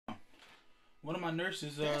One of my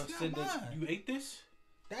nurses said that you ate this.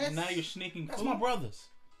 And now you're sneaking food. That's my brother's.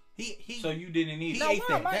 He. So you didn't eat He it. ate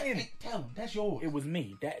that. Tell him that's yours. It was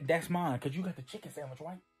me. That's mine. Cause you got the chicken sandwich,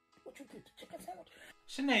 right? What you get? The chicken sandwich?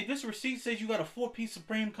 Sinead, this receipt says you got a 4-piece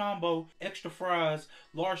Supreme combo, extra fries,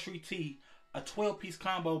 large sweet tea, a 12-piece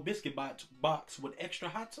combo biscuit box with extra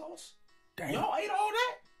hot sauce. Damn. Y'all ate all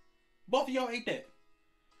that? Both of y'all ate that?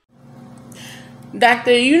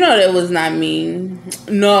 Doctor, you know that was not me.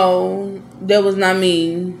 No, that was not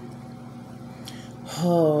me.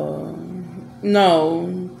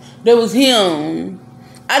 No, that was him.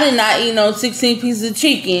 I did not eat no 16 pieces of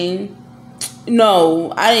chicken.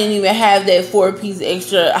 No, I didn't even have that 4-piece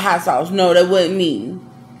extra hot sauce. No, that wasn't me.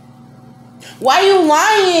 Why you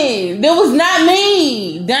lying? That was not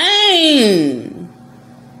me. Dang.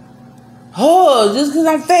 Just because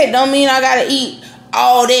I'm fat don't mean I gotta eat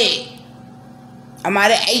all that. I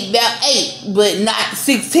might have ate about 8, but not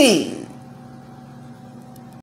 16.